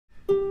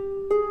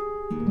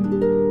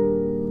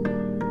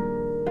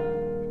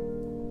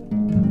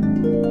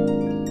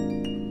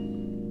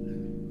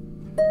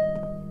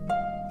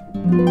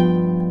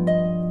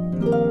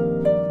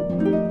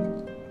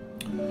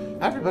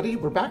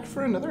everybody, we're back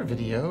for another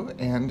video,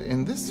 and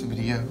in this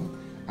video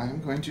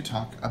I'm going to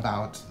talk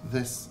about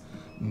this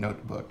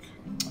notebook.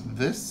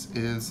 This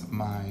is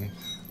my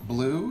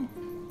blue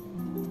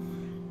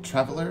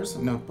Traveler's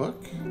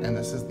Notebook, and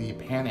this is the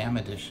PanAm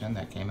edition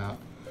that came out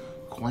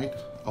quite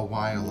a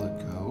while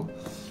ago.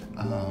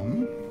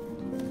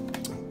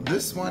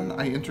 This one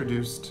I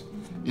introduced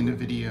in a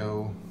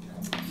video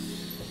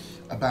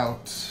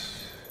about,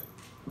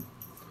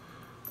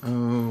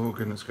 oh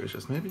goodness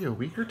gracious, maybe a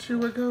week or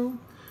two ago.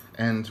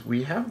 And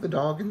we have the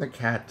dog and the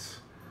cat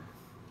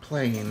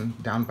playing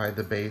down by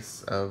the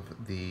base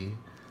of the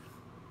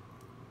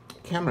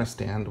camera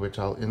stand, which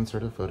I'll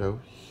insert a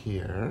photo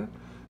here.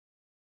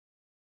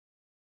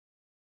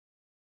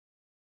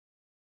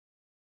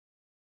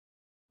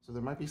 So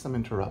there might be some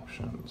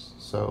interruptions.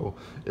 So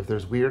if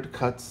there's weird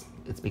cuts,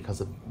 it's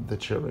because of the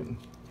children.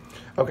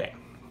 Okay,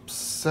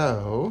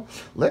 so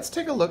let's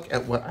take a look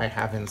at what I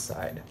have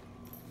inside.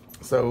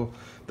 So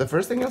the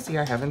first thing you'll see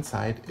I have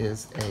inside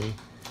is a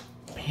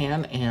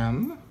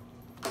PanAm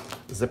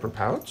zipper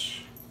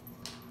pouch.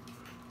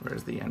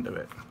 Where's the end of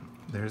it?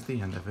 There's the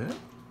end of it.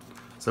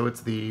 So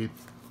it's the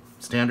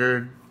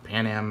standard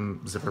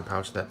PanAm zipper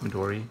pouch that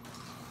Midori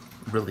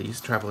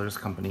released, Traveler's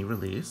Company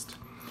released.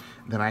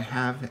 Then I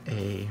have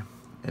a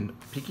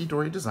Peke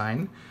Dori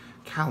design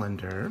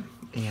calendar,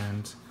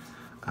 and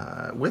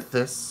with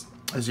this,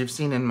 as you've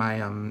seen in my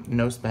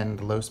no spend,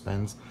 low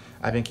spends,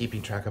 I've been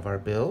keeping track of our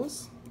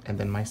bills and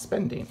then my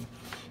spending.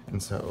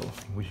 And so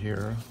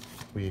here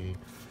we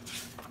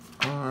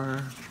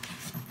are,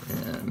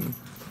 and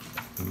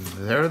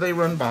there they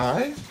run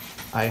by.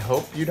 I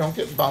hope you don't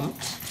get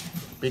bumped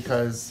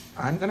because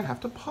I'm gonna have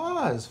to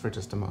pause for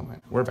just a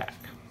moment. We're back.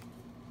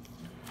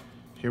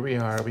 Here we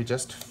are, we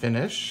just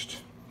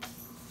finished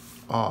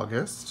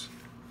August,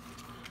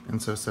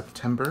 and so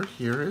September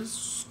here is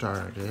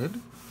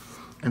started.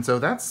 And so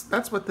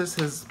that's what this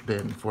has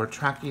been for,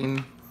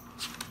 tracking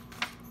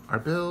our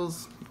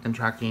bills and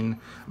tracking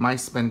my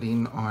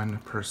spending on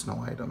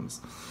personal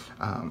items.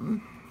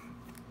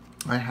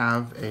 I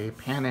have a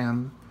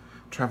PanAm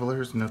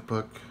Traveler's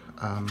Notebook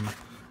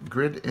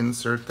grid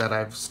insert that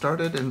I've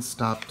started and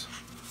stopped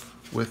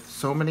with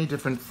so many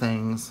different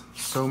things,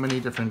 so many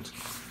different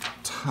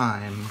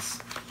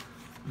times,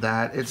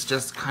 that it's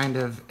just kind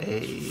of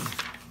a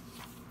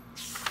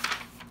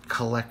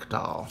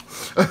collect-all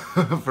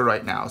for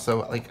right now.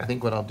 So I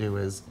think what I'll do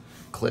is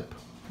clip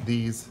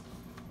these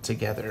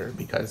together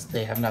because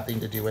they have nothing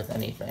to do with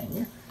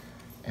anything.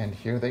 And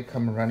here they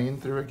come running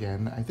through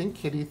again. I think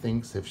Kitty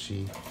thinks if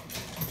she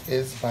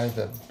is by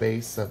the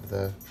base of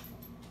the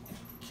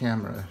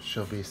camera,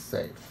 she'll be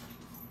safe.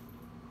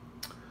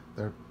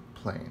 They're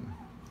playing.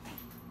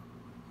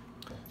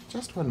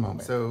 Just one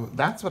moment. So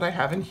that's what I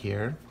have in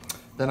here.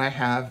 Then I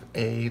have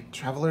a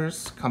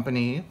Traveler's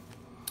Company,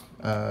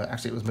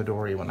 actually it was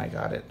Midori when I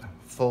got it,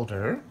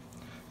 folder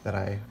that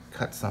I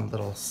cut some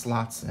little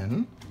slots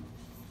in.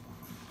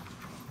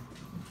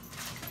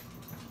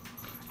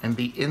 And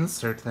the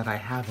insert that I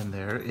have in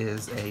there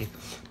is a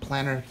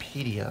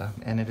Plannerpedia,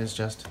 and it is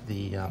just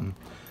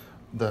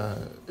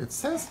it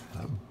says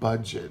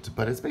budget,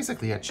 but it's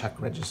basically a check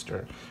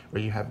register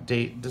where you have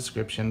date,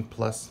 description,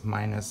 plus,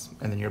 minus,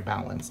 and then your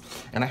balance.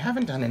 And I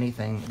haven't done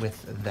anything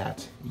with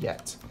that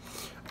yet.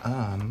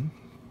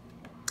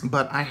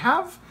 But I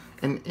have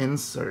an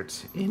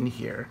insert in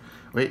here.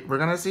 Wait, we're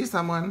gonna see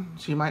someone.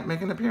 She might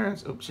make an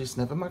appearance. Oops, she's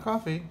sniffing my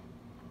coffee.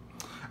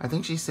 I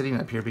think she's sitting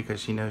up here because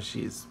she knows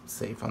she's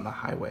safe on the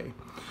highway.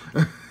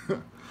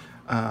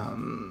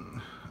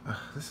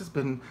 This has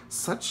been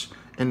such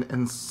an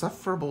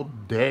insufferable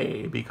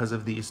day because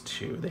of these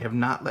two. They have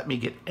not let me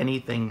get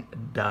anything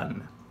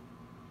done.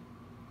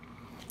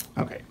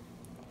 Okay,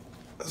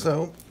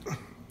 so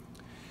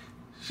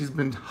she's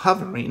been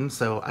hovering,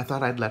 so I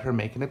thought I'd let her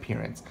make an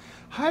appearance.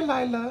 Hi,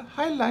 Lila.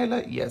 Hi,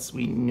 Lila. Yes,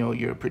 we know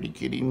you're a pretty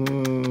kitty.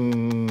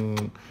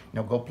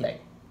 Now go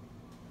play.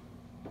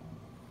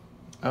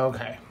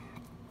 Okay,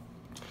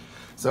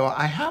 so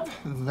I have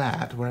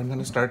that where I'm going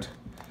to start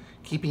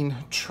keeping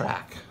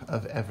track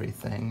of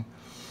everything,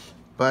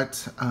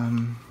 but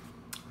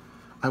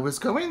I was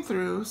going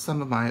through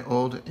some of my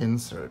old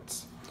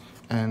inserts,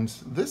 and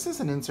this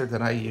is an insert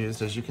that I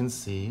used, as you can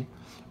see,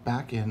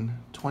 back in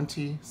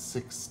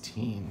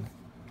 2016.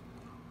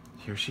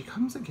 Here she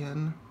comes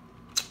again.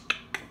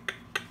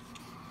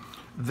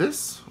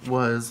 This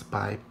was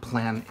by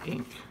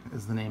PlanInk,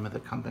 is the name of the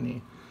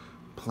company.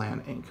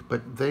 PlanInk,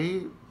 but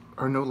they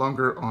are no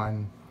longer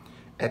on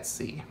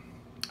Etsy,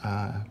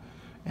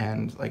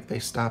 and like they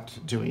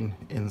stopped doing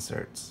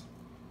inserts.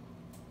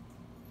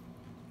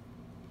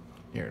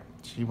 Here,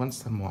 she wants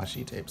some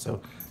washi tape.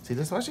 So see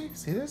this washi?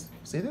 See this?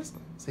 See this?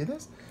 See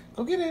this?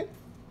 Go get it.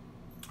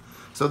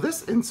 So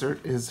this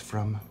insert is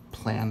from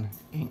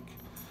PlanInk.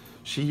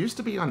 She used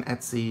to be on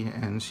Etsy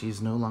and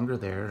she's no longer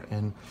there,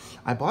 and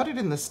I bought it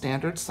in the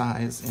standard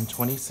size in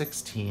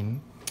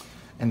 2016.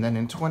 And then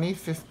in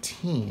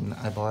 2015,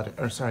 I bought it,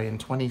 or sorry, in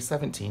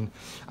 2017,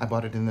 I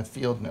bought it in the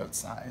field note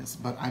size.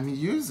 But I'm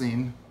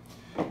using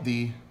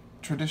the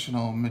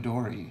traditional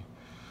Midori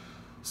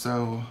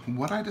So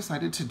what I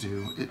decided to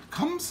do, it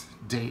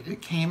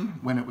came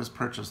when it was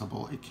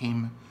purchasable. It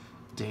came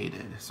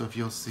dated. So if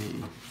you'll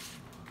see,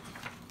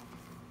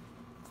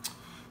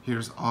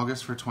 here's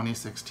August for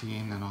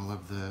 2016 and all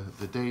of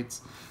the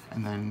dates,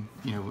 and then,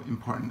 you know,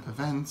 important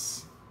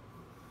events,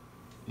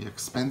 the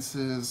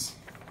expenses,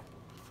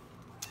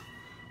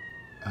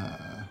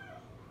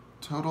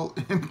 total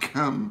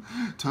income,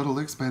 total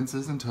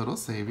expenses, and total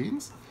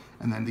savings.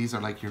 And then these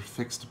are like your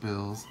fixed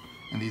bills,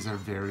 and these are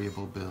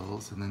variable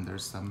bills. And then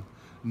there's some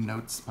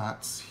note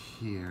spots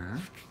here.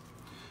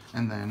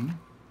 And then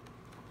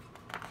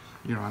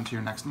you're on to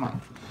your next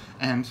month.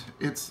 And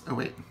it's, oh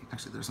wait,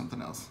 actually there's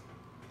something else.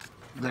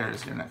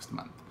 There's your next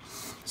month.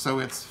 So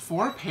it's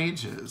 4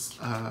 pages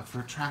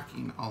for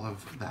tracking all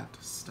of that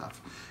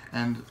stuff.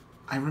 And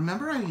I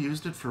remember I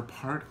used it for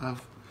part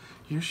of,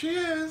 here she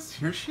is,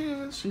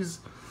 she's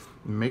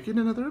making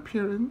another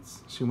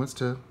appearance. She wants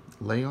to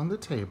lay on the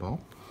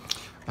table.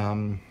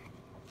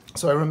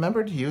 So I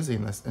remembered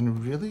using this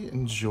and really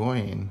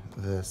enjoying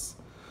this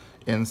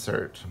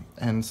insert.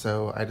 And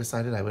so I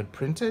decided I would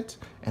print it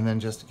and then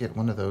just get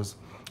one of those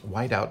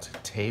whiteout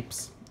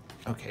tapes.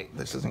 Okay,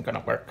 this isn't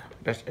gonna work.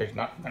 This is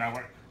not gonna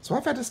work. So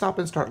I've had to stop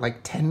and start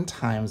like 10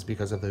 times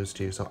because of those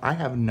two. So I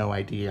have no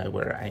idea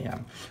where I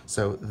am.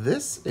 So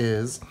this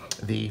is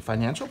the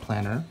financial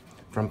planner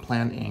from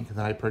PlanInk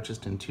that I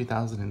purchased in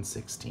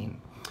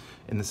 2016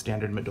 in the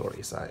standard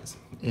Midori size.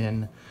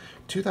 In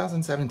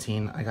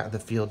 2017, I got the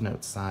field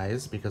note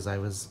size because I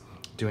was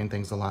doing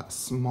things a lot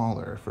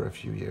smaller for a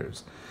few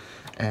years.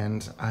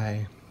 And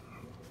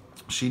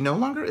she no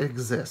longer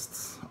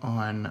exists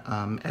on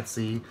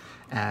Etsy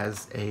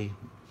as a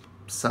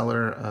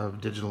seller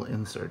of digital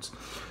inserts.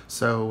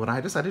 So what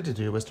I decided to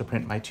do was to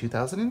print my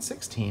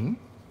 2016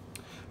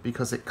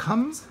 because it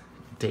comes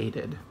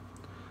dated.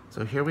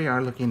 So here we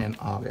are looking in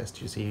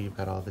August. You see you've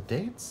got all the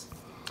dates.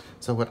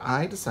 So what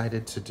I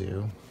decided to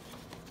do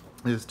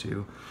is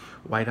to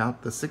white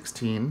out the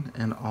 16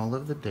 and all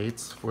of the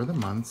dates for the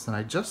months. And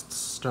I just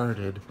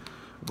started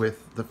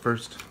with the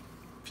first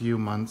few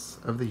months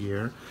of the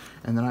year.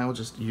 And then I will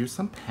just use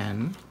some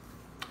pen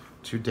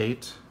to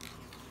date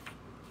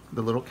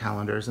the little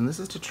calendars. And this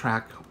is to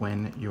track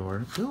when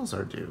your bills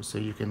are due. So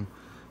you can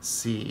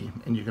see,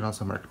 and you can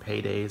also mark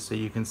paydays so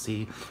you can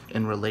see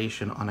in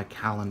relation on a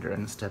calendar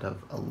instead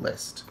of a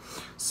list.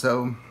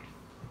 So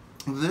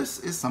this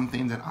is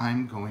something that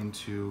I'm going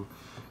to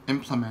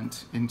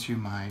implement into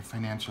my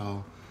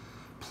financial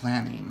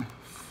planning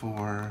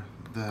for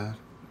the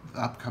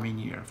upcoming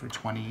year, for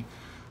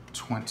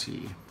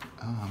 2020.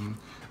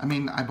 I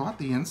mean, I bought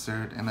the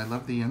insert and I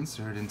love the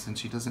insert, and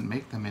since she doesn't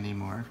make them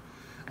anymore,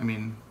 I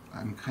mean,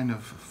 I'm kind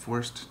of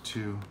forced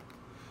to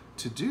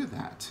do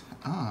that.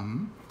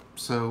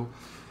 So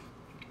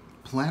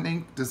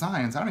PlanInk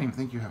Designs, I don't even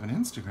think you have an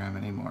Instagram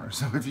anymore.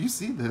 So if you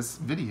see this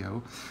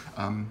video,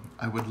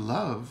 I would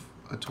love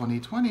a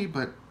 2020,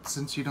 but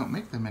since you don't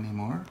make them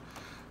anymore,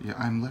 yeah,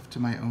 I'm left to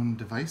my own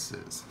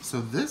devices.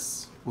 So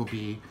this will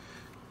be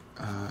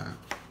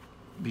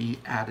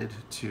added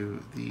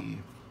to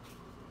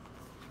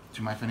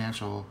my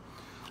financial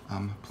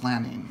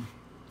planning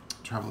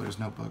traveler's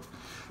notebook.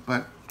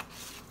 But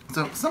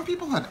so some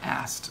people had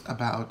asked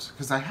about,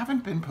 because I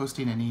haven't been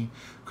posting any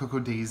Cocoa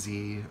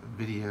Daisy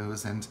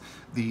videos, and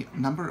the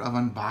number of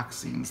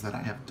unboxings that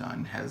I have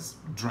done has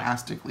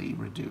drastically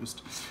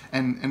reduced.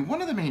 And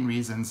one of the main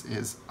reasons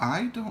is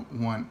I don't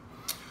want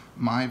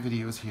my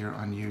videos here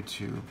on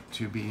YouTube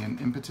to be an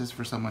impetus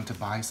for someone to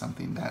buy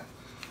something that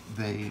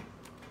they,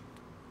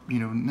 you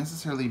know,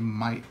 necessarily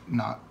might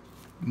not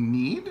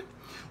need.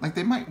 Like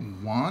they might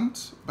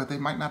want, but they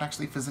might not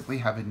actually physically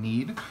have a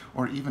need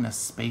or even a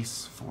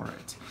space for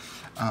it.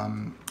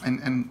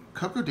 And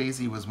Cocoa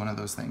Daisy was one of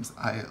those things.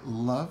 I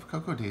love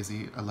Cocoa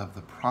Daisy. I love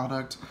the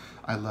product.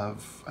 I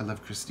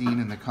love Christine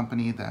and the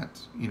company that,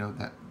 you know,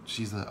 that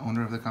she's the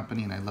owner of the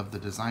company, and I love the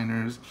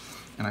designers,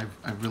 and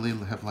I really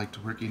have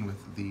liked working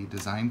with the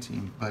design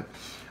team. But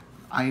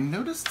I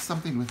noticed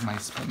something with my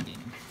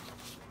spending.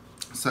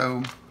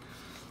 So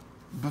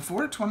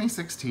before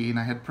 2016,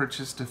 I had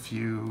purchased a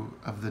few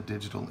of the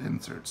digital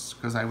inserts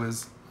because I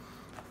was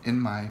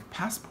in my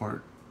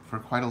Passport for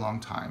quite a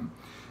long time.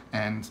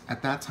 And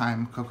at that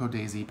time, Cocoa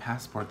Daisy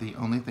Passport, the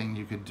only thing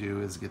you could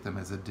do is get them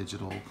as a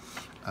digital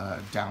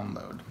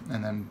download,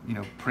 and then, you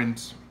know,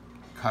 print,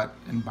 cut,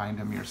 and bind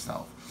them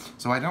yourself.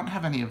 So I don't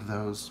have any of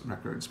those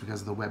records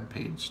because the web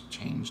page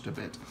changed a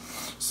bit.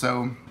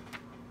 So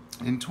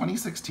in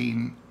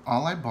 2016,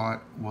 all I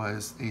bought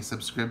was a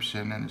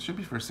subscription, and it should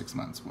be for 6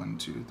 months. 1,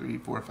 2, 3,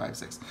 4, 5,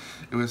 6.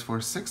 It was for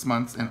 6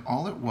 months, and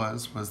all it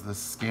was the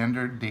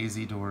standard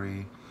Daisy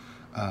Dori,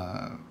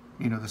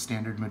 you know, the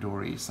standard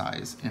Midori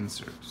size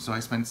insert. So I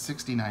spent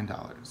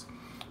 $69.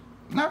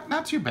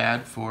 Not too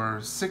bad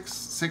for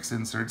six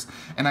inserts,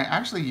 and I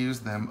actually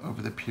used them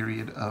over the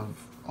period of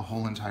a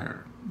whole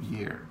entire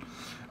year.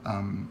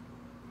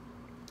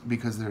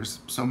 Because there's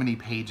so many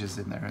pages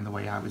in there, and the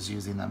way I was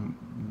using them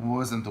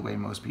wasn't the way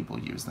most people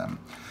use them.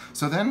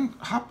 So then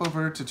hop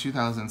over to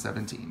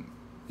 2017.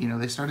 you know,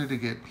 they started to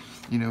get,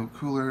 you know,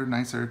 cooler,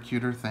 nicer,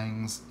 cuter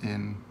things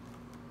in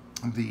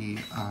the,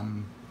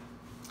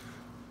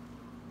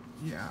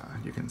 yeah,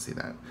 you can see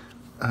that,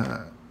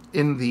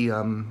 in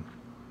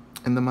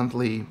the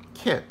monthly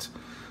kit.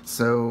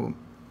 So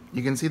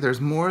you can see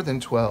there's more than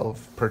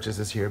 12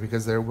 purchases here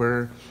because there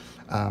were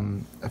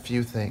a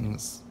few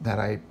things that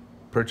I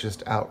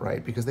purchased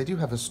outright, because they do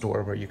have a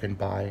store where you can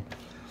buy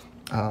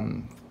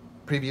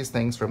previous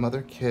things from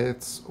other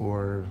kits,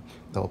 or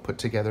they'll put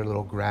together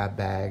little grab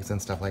bags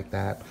and stuff like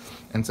that.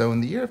 And so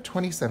in the year of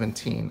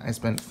 2017, I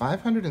spent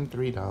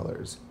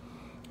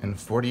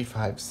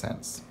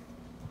 $503.45,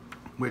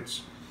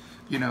 which,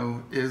 you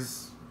know,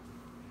 is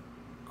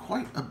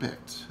quite a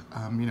bit.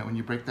 You know, when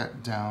you break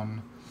that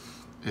down,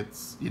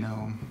 it's, you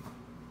know,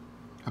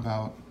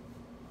 about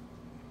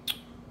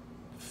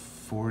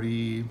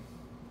 $40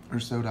 or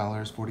so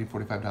dollars, $40,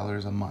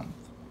 $45 a month,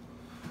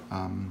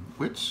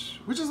 which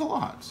is a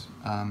lot.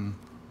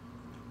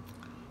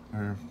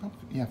 Or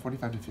yeah,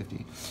 45 to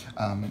 50.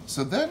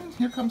 So then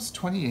here comes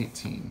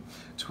 2018.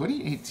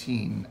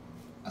 2018,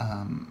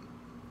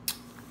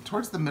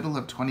 towards the middle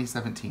of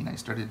 2017, I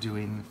started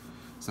doing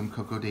some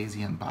Cocoa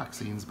Daisy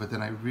unboxings, but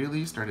then I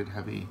really started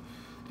heavy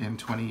in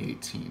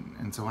 2018.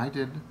 And so I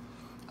did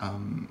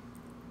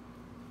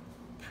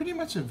pretty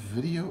much a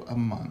video a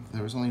month.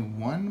 There was only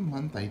 1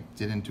 month I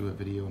didn't do a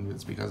video, and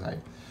it's because I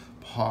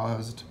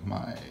paused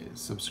my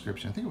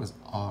subscription. I think it was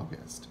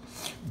August.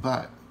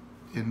 But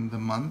in the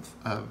month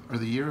of, or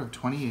the year of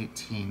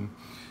 2018,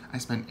 I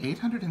spent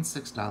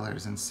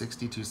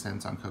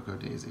 $806.62 on Cocoa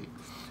Daisy.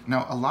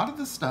 Now, a lot of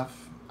the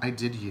stuff I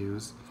did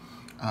use,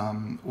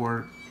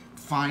 or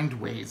find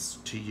ways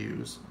to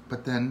use,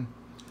 but then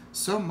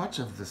so much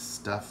of the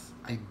stuff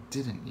I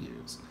didn't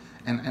use.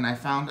 And I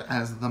found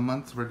as the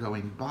months were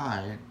going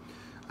by,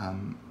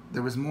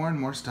 there was more and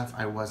more stuff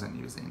I wasn't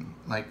using.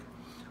 Like,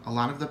 a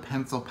lot of the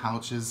pencil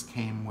pouches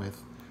came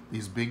with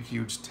these big,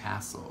 huge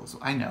tassels.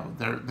 I know,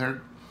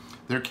 they're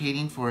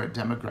catering for a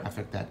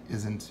demographic that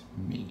isn't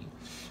me.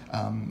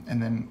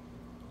 And then,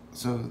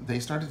 so they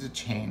started to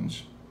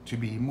change to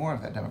be more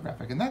of that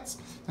demographic, and that's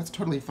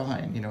totally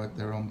fine. You know, at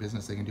their own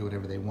business, they can do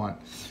whatever they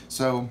want.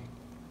 So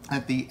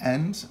at the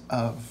end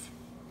of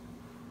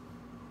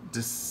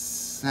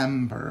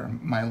December,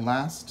 my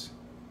last,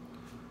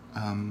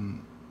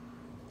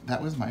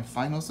 that was my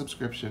final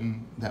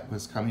subscription that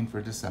was coming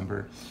for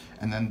December,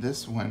 and then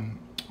this one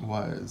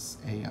was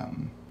a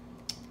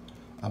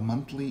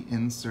monthly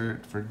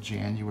insert for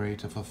January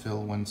to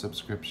fulfill one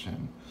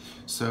subscription.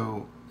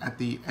 So at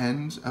the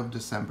end of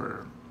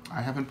December,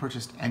 I haven't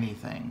purchased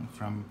anything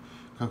from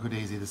Cocoa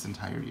Daisy this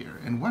entire year.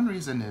 And one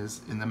reason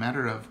is, in the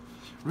matter of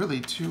really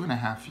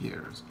 2.5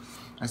 years,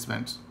 I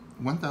spent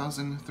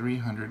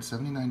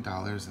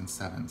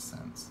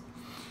 $1,379.07.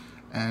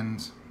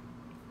 And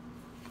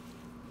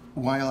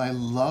while I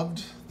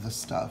loved the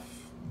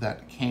stuff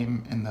that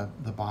came in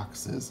the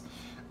boxes,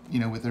 you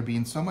know, with there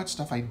being so much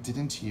stuff I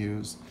didn't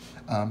use,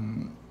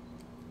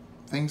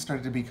 things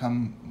started to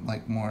become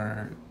like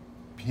more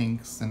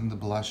pinks and the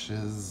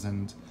blushes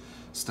and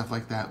stuff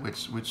like that,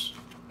 which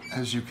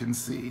as you can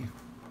see,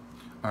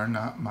 are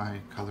not my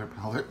color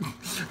palette.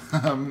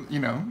 You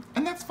know,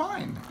 and that's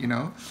fine, you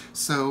know.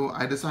 So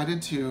I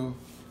decided to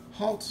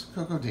halt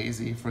Cocoa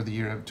Daisy for the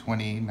year of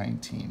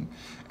 2019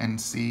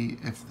 and see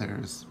if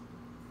there's,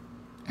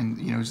 and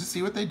you know, just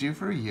see what they do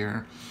for a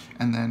year,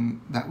 and then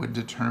that would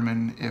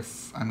determine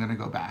if I'm gonna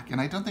go back. And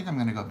I don't think I'm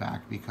gonna go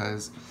back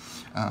because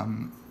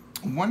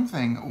one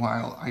thing,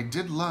 while I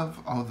did love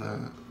all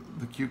the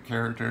cute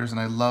characters, and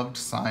I loved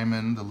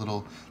Simon, the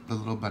little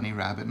bunny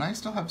rabbit, and I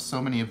still have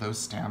so many of those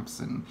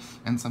stamps and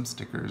some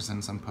stickers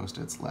and some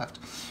Post-its left.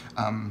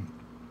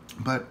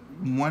 But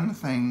one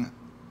thing,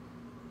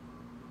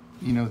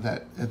 you know,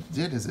 that it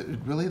did is it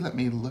really let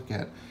me look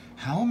at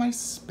how am I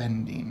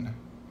spending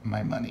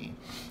my money,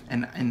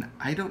 and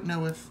I don't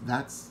know if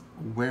that's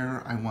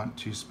where I want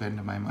to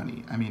spend my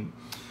money. I mean,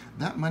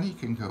 that money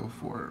can go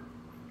for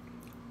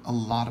a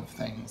lot of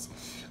things.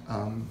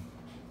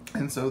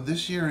 And so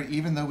this year,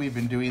 even though we've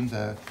been doing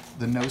the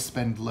no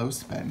spend, low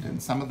spend,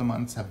 and some of the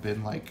months have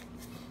been like,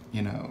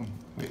 you know,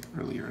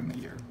 earlier in the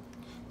year,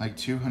 like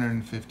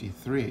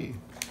 253,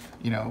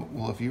 you know,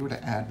 well, if you were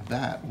to add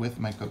that with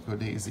my Cocoa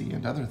Daisy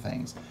and other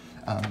things,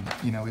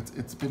 you know,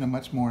 it's been a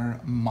much more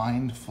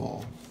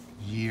mindful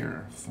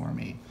year for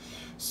me.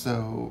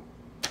 So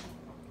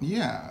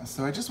yeah,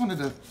 so I just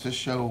wanted to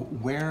show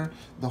where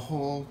the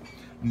whole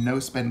no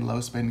spend, low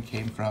spend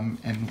came from,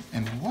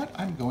 and what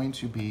I'm going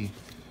to be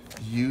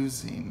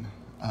using,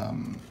 let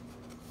me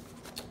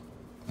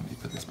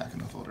put this back in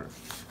the folder,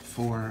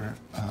 for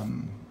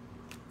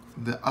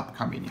the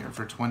upcoming year,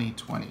 for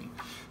 2020.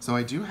 So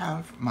I do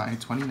have my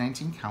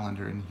 2019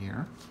 calendar in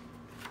here.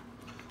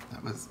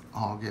 That was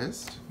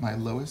August, my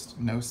lowest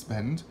no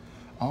spend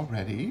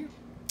already.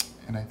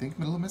 And I think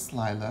little Miss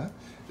Lila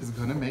is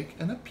gonna make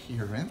an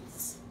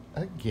appearance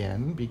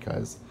again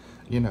because,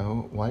 you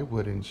know, why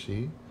wouldn't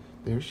she?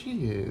 There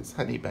she is,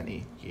 Honey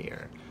Bunny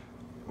here.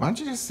 Why don't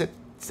you just sit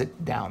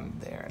down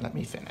there and let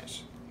me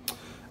finish.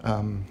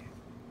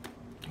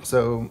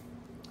 So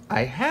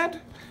I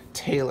had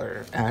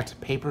Taylor at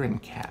Paper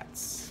and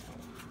Cats.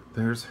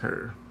 There's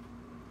her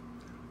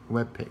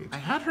webpage. I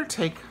had her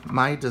take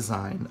my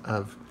design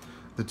of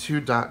the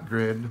 2-dot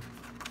grid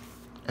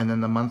and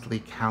then the monthly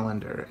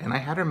calendar, and I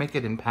had her make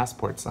it in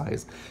passport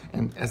size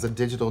and as a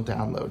digital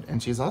download,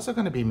 and she's also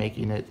going to be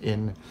making it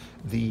in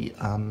the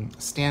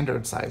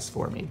standard size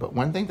for me. But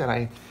one thing that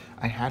I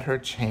had her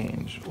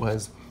change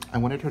was I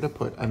wanted her to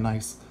put a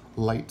nice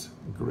light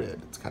grid.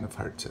 It's kind of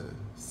hard to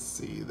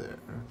see there.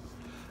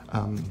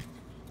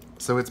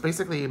 So it's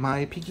basically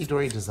my Peke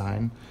Dori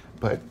design,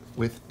 but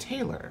with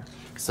Taylor.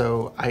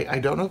 So I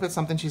don't know if it's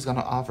something she's going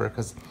to offer,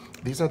 because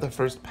these are the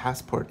first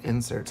passport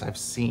inserts I've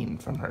seen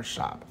from her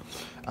shop.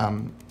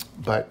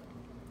 But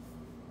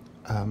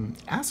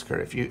ask her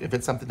if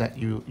it's something that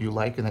you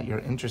like and that you're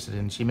interested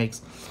in. She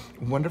makes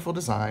wonderful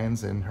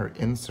designs and her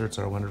inserts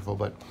are wonderful,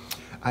 but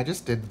I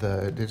just did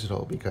the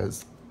digital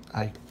because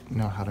I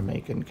know how to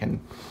make and can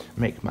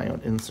make my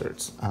own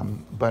inserts.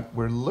 But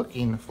we're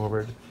looking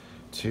forward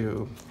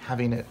to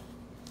having it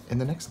in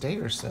the next day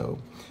or so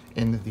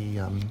in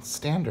the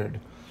standard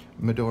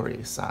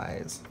Midori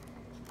size.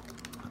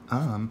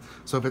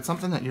 So if it's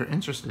something that you're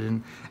interested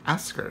in,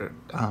 ask her,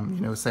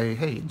 you know, say,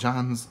 hey,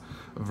 John's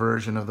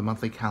version of the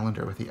monthly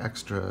calendar with the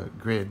extra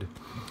grid.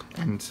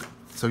 And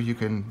so you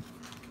can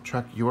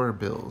track your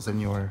bills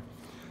and your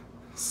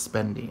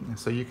spending.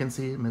 So you can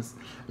see Miss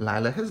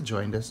Lila has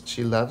joined us.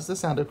 She loves the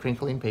sound of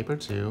crinkling paper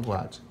too.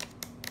 Watch.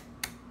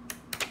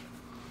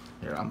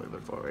 Here, I'll move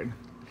it forward.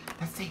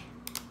 Let's see.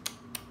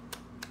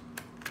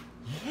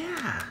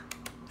 Yeah.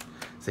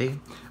 See,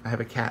 I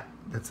have a cat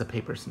that's a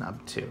paper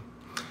snub too.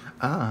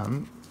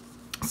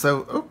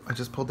 Oh, I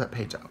just pulled that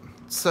page out.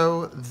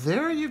 So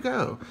there you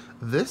go.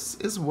 This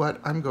is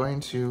what I'm going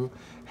to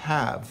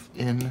have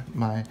in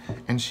my,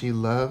 and she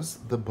loves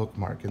the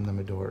bookmark in the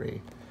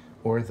Midori,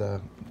 or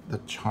the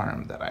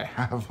charm that I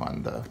have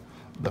on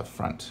the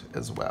front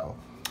as well.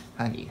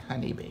 Honey,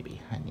 honey,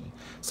 baby, honey.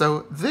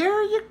 So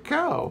there you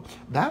go.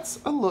 That's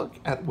a look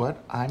at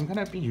what I'm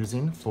gonna be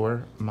using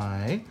for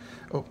my,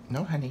 oh,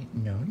 no, honey,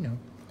 no, no.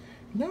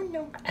 No,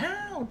 no,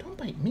 ow, don't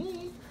bite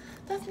me.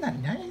 That's not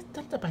nice,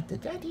 don't bite the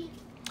daddy.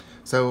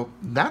 So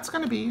that's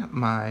gonna be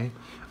my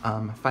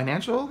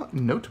financial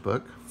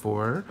notebook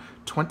for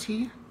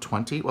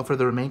 2020, well, for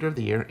the remainder of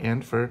the year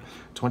and for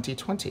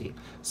 2020.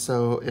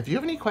 So if you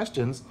have any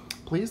questions,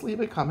 please leave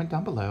a comment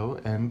down below.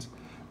 And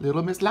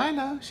little Miss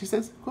Lila, she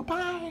says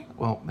goodbye.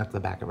 Well, that's the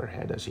back of her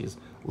head as she's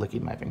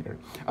licking my finger.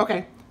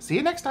 Okay, see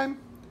you next time.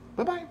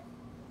 Bye-bye.